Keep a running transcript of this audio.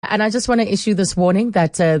and I just want to issue this warning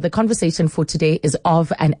that the conversation for today is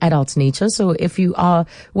of an adult nature. So if you are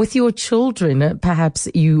with your children, perhaps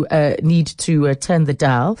you need to turn the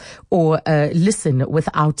dial or listen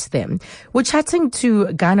without them. We're chatting to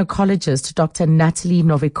gynecologist Dr. Natalia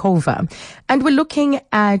Novikova, and we're looking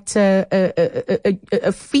at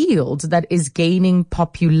a field that is gaining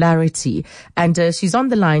popularity. And she's on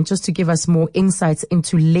the line just to give us more insights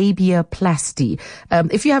into labiaplasty.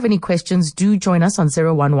 If you have any questions, do join us on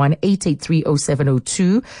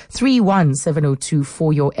 011-883-0702, 31702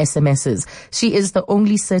 for your SMSs. She is the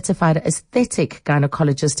only certified aesthetic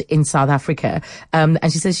gynecologist in South Africa. And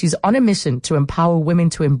she says she's on a mission to empower women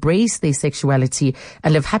to embrace their sexuality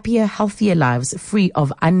and live happier, healthier lives free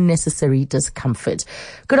of unnecessary discomfort.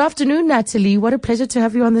 Good afternoon, Natalie. What a pleasure to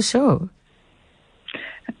have you on the show.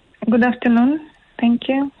 Good afternoon. Thank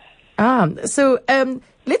you. So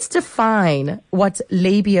let's define what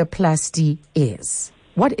labiaplasty is.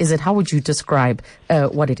 What is it? How would you describe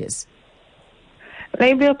what it is?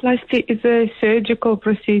 Labiaplasty is a surgical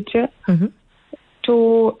procedure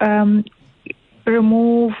to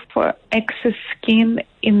remove excess skin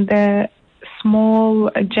in the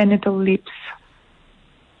small genital lips.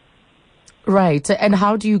 Right. And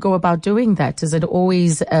how do you go about doing that? Is it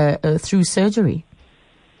always through surgery?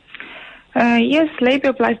 Yes,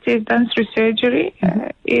 labiaplasty is done through surgery.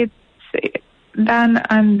 It's done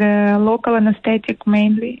under local anesthetic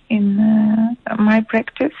mainly in my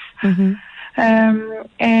practice. And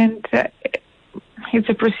it's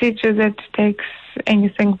a procedure that takes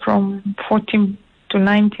anything from 40 to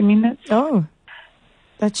 90 minutes. Oh,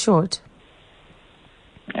 that's short.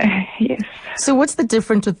 Yes. So what's the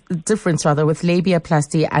difference with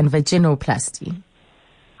labiaplasty and vaginoplasty?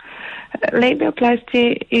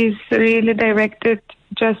 Labiaplasty is really directed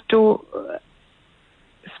just to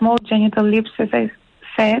small genital lips, as I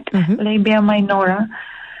said, labia minora,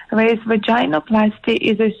 whereas vaginoplasty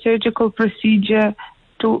is a surgical procedure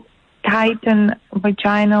to tighten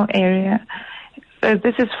vaginal area. So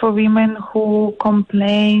this is for women who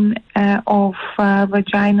complain of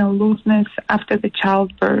vaginal looseness after the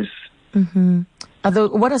childbirth.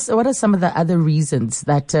 What are some of the other reasons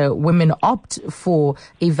that women opt for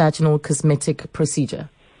a vaginal cosmetic procedure?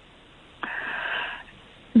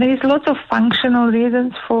 There is lots of functional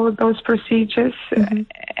reasons for those procedures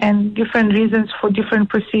and different reasons for different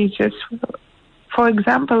procedures. For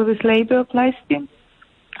example, with labiaplasty,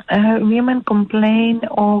 women complain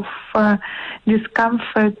of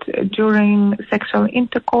discomfort during sexual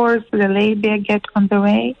intercourse. The labia get on the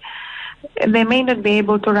way. They may not be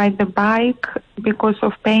able to ride the bike because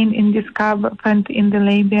of pain and discomfort in the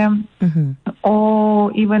labia,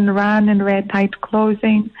 or even run and wear tight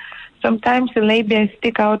clothing. Sometimes the labia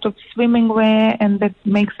stick out of swimming wear, and that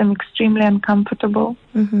makes them extremely uncomfortable.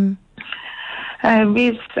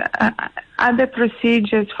 With other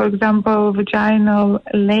procedures, for example, vaginal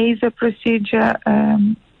laser procedure,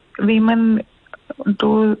 women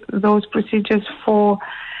do those procedures for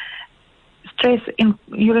stress in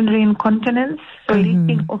urinary incontinence, so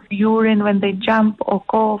leaking of urine when they jump or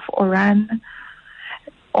cough or run,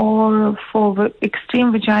 or for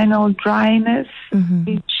extreme vaginal dryness,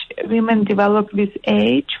 which women develop with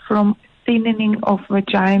age from thinning of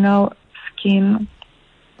vaginal skin.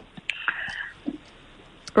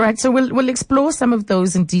 Right, so we'll explore some of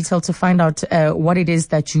those in detail to find out what it is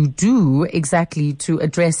that you do exactly to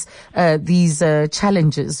address these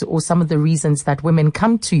challenges or some of the reasons that women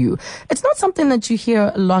come to you. It's not something that you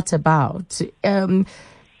hear a lot about.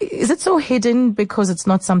 Is it so hidden because it's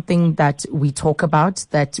not something that we talk about,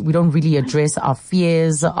 that we don't really address our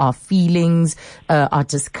fears, our feelings, our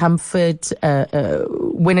discomfort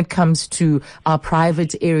when it comes to our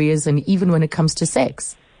private areas and even when it comes to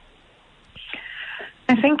sex?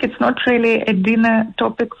 I think it's not really a dinner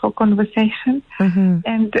topic for conversation,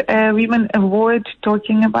 and women avoid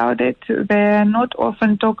talking about it. They not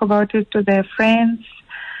often talk about it to their friends,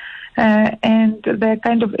 and they're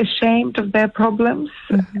kind of ashamed of their problems,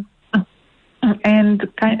 and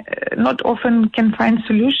not often can find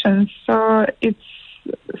solutions. So it's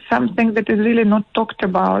something that is really not talked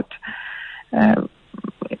about.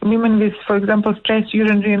 Women with, for example, stress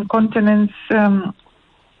urinary incontinence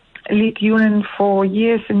leak urine for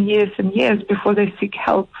years and years and years before they seek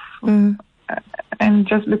help, and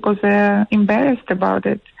just because they're embarrassed about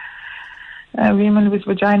it. Women with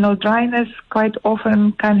vaginal dryness quite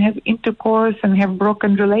often can have intercourse and have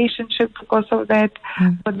broken relationships because of that,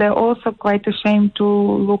 but they're also quite ashamed to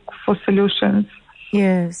look for solutions.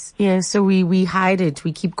 Yes. So we hide it.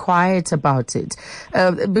 We keep quiet about it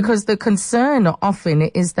because the concern often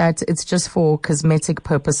is that it's just for cosmetic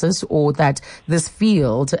purposes, or that this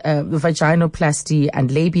field, vaginoplasty and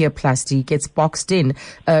labiaplasty, gets boxed in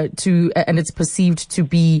and it's perceived to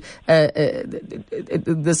be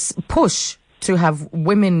this push to have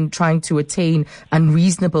women trying to attain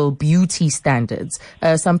unreasonable beauty standards.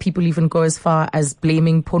 Some people even go as far as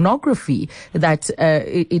blaming pornography, that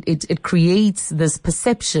it creates this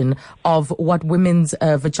perception of what women's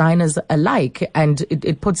vaginas are like, and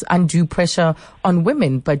it puts undue pressure on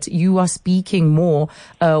women. But you are speaking more,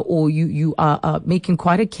 or you are making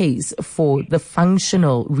quite a case for the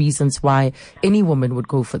functional reasons why any woman would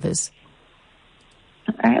go for this.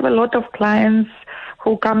 I have a lot of clients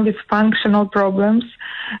who come with functional problems.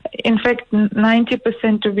 In fact,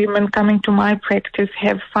 90% of women coming to my practice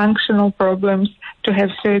have functional problems to have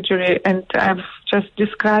surgery, and I've just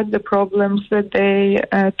described the problems that they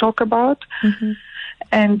talk about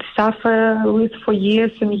and suffer with for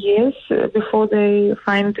years and years before they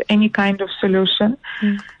find any kind of solution.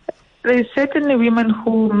 There are certainly women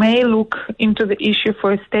who may look into the issue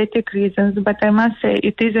for aesthetic reasons, but I must say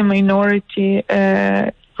it is a minority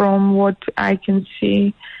from what I can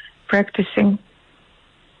see practicing.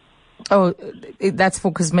 Oh, that's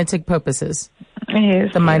for cosmetic purposes?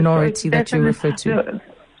 Yes. The minority that you refer to?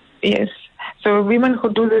 Yes. So women who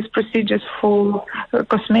do these procedures for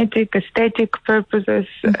cosmetic, aesthetic purposes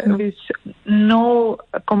with no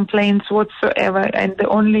complaints whatsoever, and the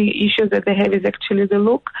only issue that they have is actually the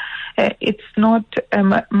look, it's not a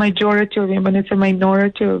majority of women, it's a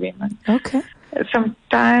minority of women. Okay.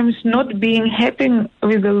 Sometimes not being happy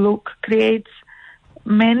with the look creates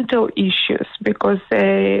mental issues because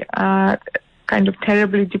they are kind of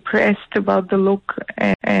terribly depressed about the look,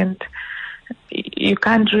 and you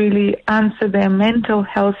can't really answer their mental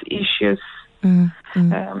health issues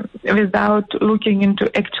without looking into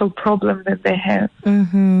actual problem that they have.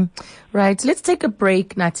 Right. Let's take a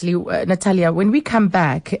break, Natalia. When we come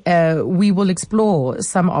back, we will explore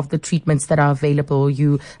some of the treatments that are available.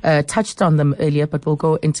 You touched on them earlier, but we'll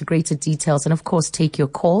go into greater details and, of course, take your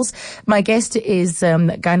calls. My guest is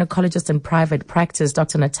gynecologist in private practice,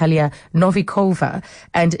 Dr. Natalia Novikova,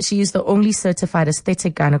 and she is the only certified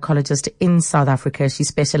aesthetic gynecologist in South Africa. She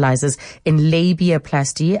specializes in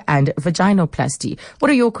labiaplasty and vaginoplasty.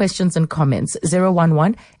 What are your questions and comments?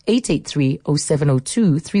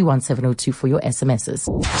 011-883-0702, 31702 for your SMSs.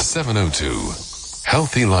 702.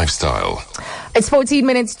 Healthy lifestyle. It's 14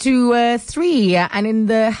 minutes to 3, and in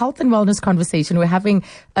the health and wellness conversation, we're having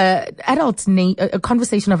a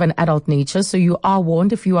conversation of an adult nature. So you are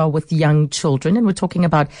warned if you are with young children, and we're talking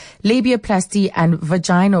about labiaplasty and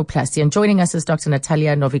vaginoplasty. And joining us is Dr.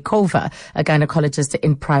 Natalia Novikova, a gynecologist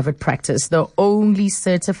in private practice, the only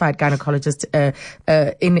certified gynecologist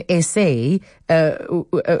in SA.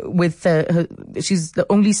 She's the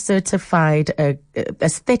only certified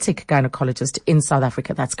aesthetic gynecologist in South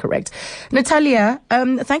Africa. That's correct. Natalia,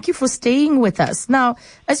 thank you for staying with us. Now,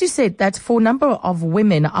 as you said, that for a number of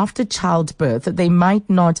women after childbirth, they might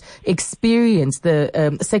not experience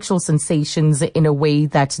the sexual sensations in a way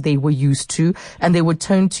that they were used to, and they would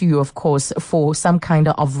turn to you, of course, for some kind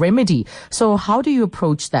of remedy. So how do you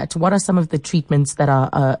approach that? What are some of the treatments that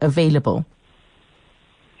are available?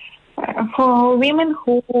 For women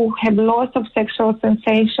who have loss of sexual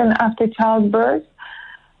sensation after childbirth,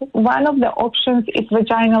 one of the options is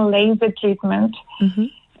vaginal laser treatment.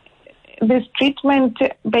 This treatment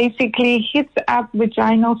basically hits up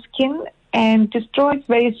vaginal skin and destroys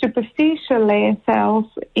very superficial layer cells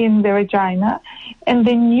in the vagina, and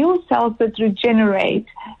the new cells that regenerate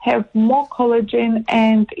have more collagen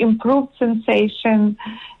and improved sensation,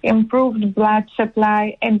 improved blood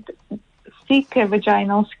supply, and thicker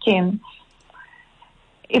vaginal skin.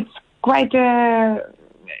 It's quite a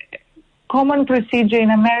common procedure in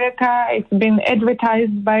America. It's been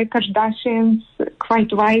advertised by Kardashians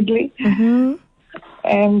quite widely.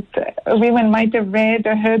 And women might have read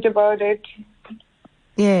or heard about it.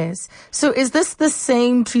 Yes. So is this the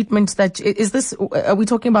same treatment are we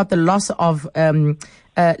talking about the loss of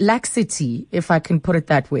laxity, if I can put it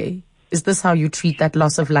that way? Is this how you treat that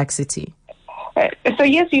loss of laxity? So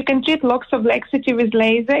yes, you can treat loss of laxity with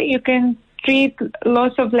laser. You can treat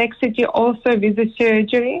loss of laxity also with the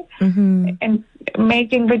surgery and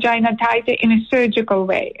making vagina tighter in a surgical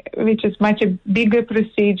way, which is much a bigger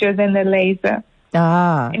procedure than the laser.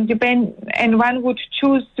 And one would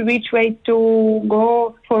choose which way to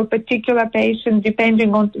go for a particular patient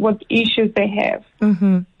depending on what issues they have.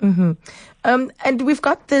 And we've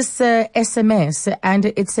got this SMS, and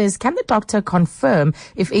it says, can the doctor confirm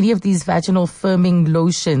if any of these vaginal firming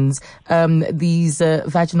lotions, these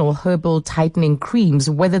vaginal herbal tightening creams,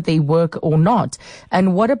 whether they work or not?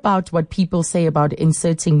 And what about what people say about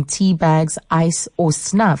inserting tea bags, ice, or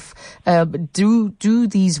snuff? Do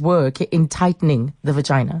these work in tightening the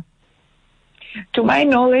vagina? To my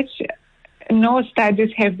knowledge, no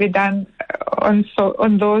studies have been done on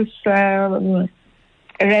those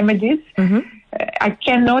remedies. I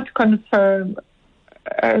cannot confirm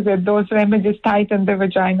that those remedies tighten the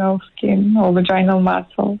vaginal skin or vaginal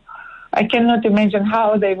muscle. I cannot imagine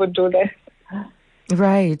how they would do this.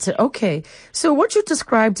 Right. Okay. So what you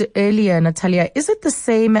described earlier, Natalia, is it the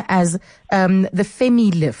same as the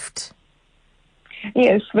FemiLift?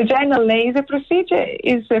 Yes, vaginal laser procedure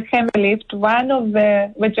is a FemiLift. One of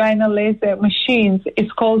the vaginal laser machines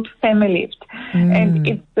is called FemiLift, and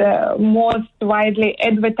it's the most widely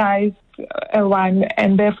advertised one,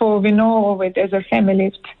 and therefore we know of it as a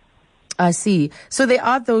FemiLift. I see. So there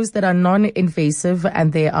are those that are non-invasive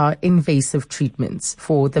and there are invasive treatments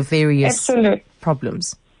for the various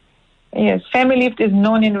problems. Yes, FemiLift is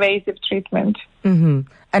non-invasive treatment.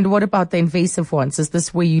 And what about the invasive ones? Is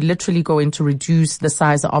this where you literally go in to reduce the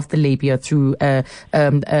size of the labia through,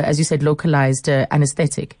 as you said, localized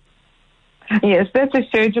anesthetic? Yes, that's a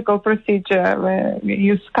surgical procedure where you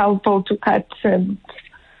use scalpel to cut and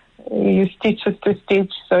use stitches to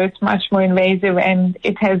stitch. So it's much more invasive and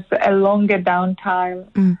it has a longer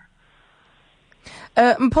downtime.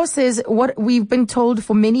 Mpo says, what we've been told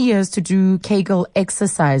for many years to do Kegel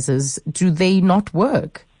exercises, do they not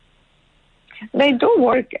work? They do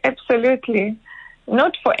work, absolutely.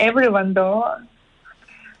 Not for everyone, though.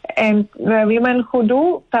 And the women who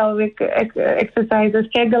do pelvic exercises,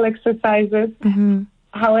 Kegel exercises,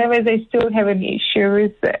 however, they still have an issue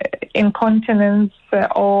with incontinence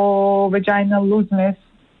or vaginal looseness.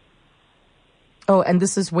 Oh, and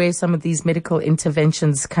this is where some of these medical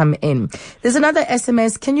interventions come in. There's another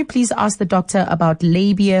SMS. Can you please ask the doctor about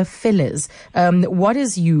labia fillers? What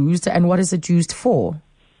is used and what is it used for?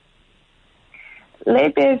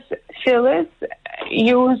 Labia fillers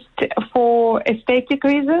used for aesthetic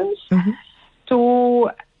reasons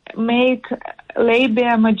to make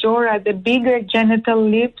labia majora, the bigger genital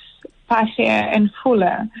lips, puffier and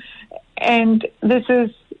fuller. And this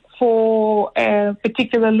is for a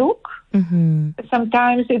particular look.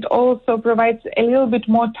 Sometimes it also provides a little bit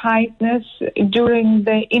more tightness during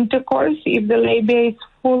the intercourse if the labia is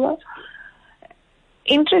fuller.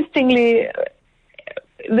 Interestingly,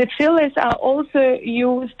 the fillers are also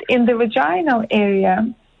used in the vaginal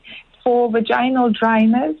area for vaginal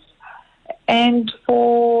dryness and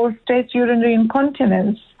for stress urinary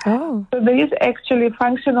incontinence. So there is actually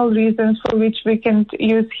functional reasons for which we can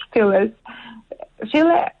use fillers.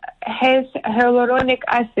 Filler has hyaluronic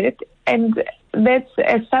acid, and that's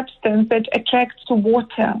a substance that attracts to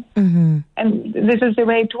water. And this is the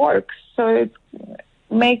way it works. So it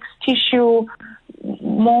makes tissue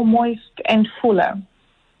more moist and fuller.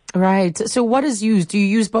 Right. So what is used? Do you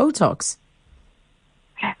use Botox?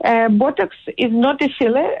 Botox is not a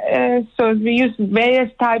filler, so we use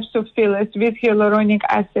various types of fillers with hyaluronic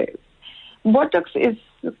acid. Botox is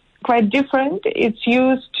quite different. It's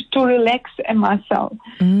used to relax a muscle.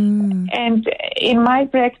 And in my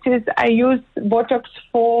practice, I use Botox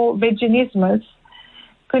for vaginismus,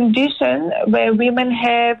 condition where women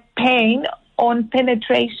have pain on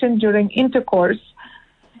penetration during intercourse.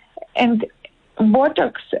 And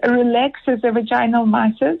Botox relaxes the vaginal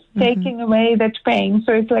muscles, taking away that pain.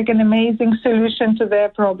 So it's like an amazing solution to their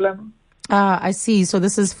problem. I see. So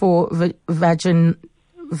this is for vaginismus.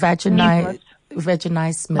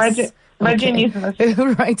 Vaginismus.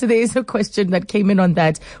 Right. So there is a question that came in on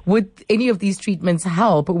that. Would any of these treatments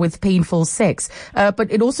help with painful sex? But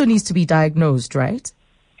it also needs to be diagnosed, right?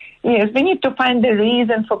 Yes, we need to find the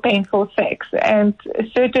reason for painful sex. And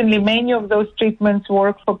certainly many of those treatments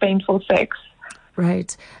work for painful sex.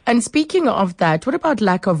 Right. And speaking of that, what about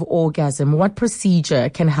lack of orgasm? What procedure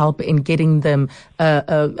can help in getting them,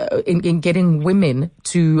 in getting women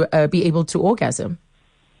to be able to orgasm?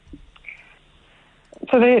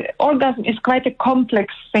 So the orgasm is quite a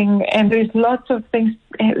complex thing, and there's lots of things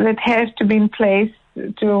that have to be in place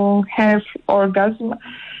to have orgasm.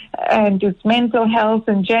 And it's mental health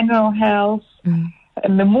and general health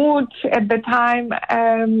and the mood at the time.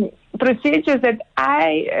 Procedures that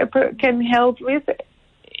I can help with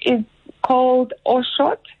is called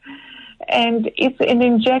OSHOT, and it's an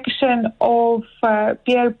injection of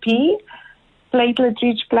PRP,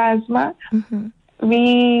 platelet-rich plasma.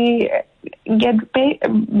 We get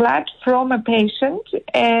blood from a patient,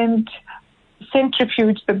 and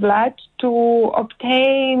centrifuge the blood to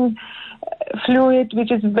obtain fluid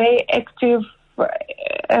which is very active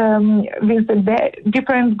with the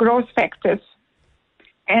different growth factors.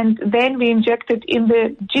 And then we inject it in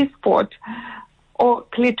the G-spot or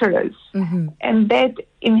clitoris, and that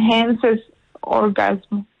enhances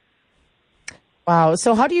orgasm. Wow.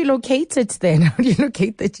 So how do you locate it then? How do you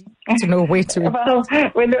locate the G to know where to? Well,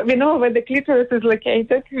 when we know where the clitoris is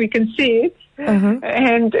located, we can see it.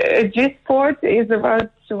 And G-spot is about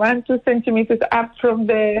 1-2 centimeters up from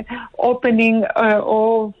the opening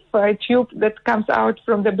of a tube that comes out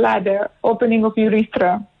from the bladder, opening of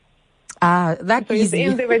urethra. That's so easy.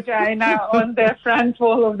 It's in the vagina, on the front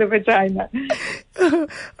wall of the vagina.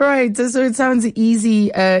 Right. So it sounds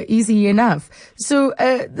easy enough. So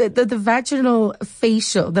the vaginal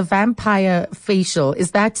facial, the vampire facial,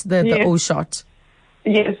 is that the O-shot?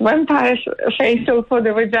 Yes, vampire facial for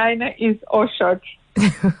the vagina is O-shot.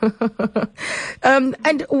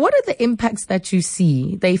 And what are the impacts that you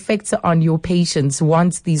see, the effects on your patients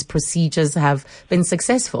once these procedures have been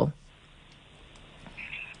successful?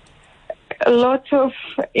 A lot of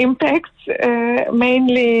impacts,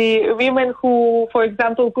 mainly women who, for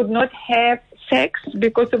example, could not have sex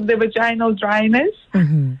because of the vaginal dryness,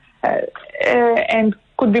 and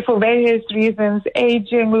could be for various reasons,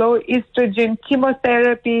 aging, low estrogen,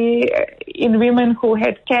 chemotherapy in women who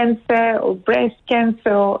had cancer or breast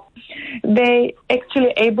cancer. They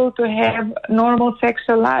actually able to have normal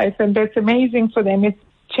sexual life, and that's amazing for them. It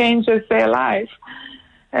changes their life.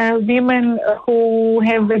 Women who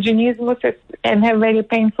have vaginismus and have very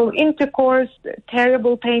painful intercourse,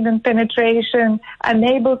 terrible pain and penetration,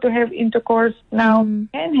 unable to have intercourse now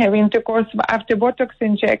can have intercourse after Botox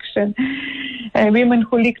injection. Women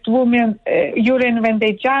who leaked urine when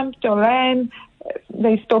they jumped or ran,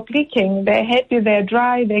 they stop leaking. They're happy, they're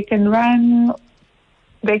dry, they can run,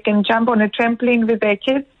 they can jump on a trampoline with their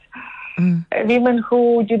kids. Women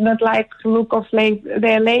who did not like the look of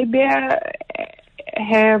their labia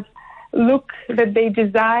have look that they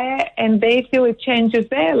desire, and they feel it changes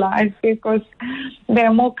their life because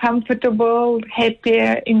they're more comfortable,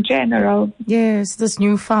 happier in general. Yes, this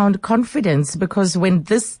newfound confidence, because when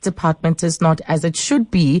this department is not as it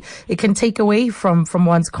should be, it can take away from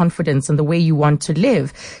one's confidence and the way you want to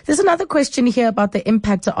live. There's another question here about the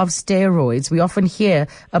impact of steroids. We often hear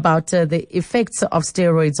about the effects of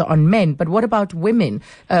steroids on men, but what about women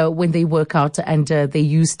when they work out and they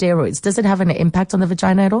use steroids? Does it have an impact on the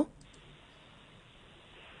vagina at all?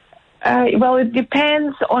 Well, it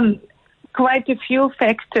depends on quite a few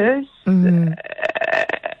factors. And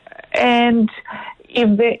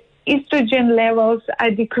if the estrogen levels are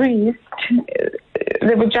decreased,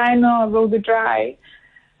 the vagina will be dry,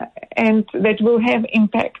 and that will have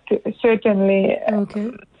impact, certainly. Okay.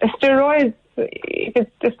 Steroids, if it's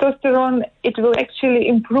testosterone, it will actually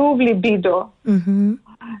improve libido.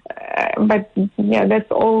 But, yeah, that's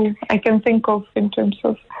all I can think of in terms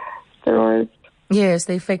of steroids. Yes,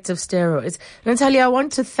 the effects of steroids. Natalia, I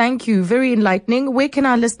want to thank you. Very enlightening. Where can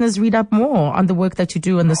our listeners read up more on the work that you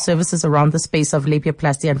do and the services around the space of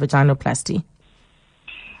labiaplasty and vaginoplasty?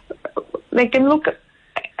 They can look at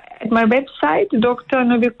my website,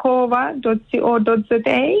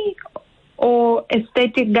 drnovikova.co.za or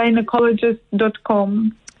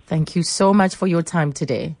aestheticgynecologist.com. Thank you so much for your time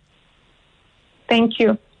today. Thank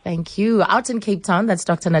you. Thank you. Out in Cape Town, that's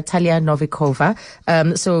Dr. Natalia Novikova.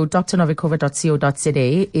 So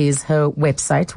drnovikova.co.za is her website.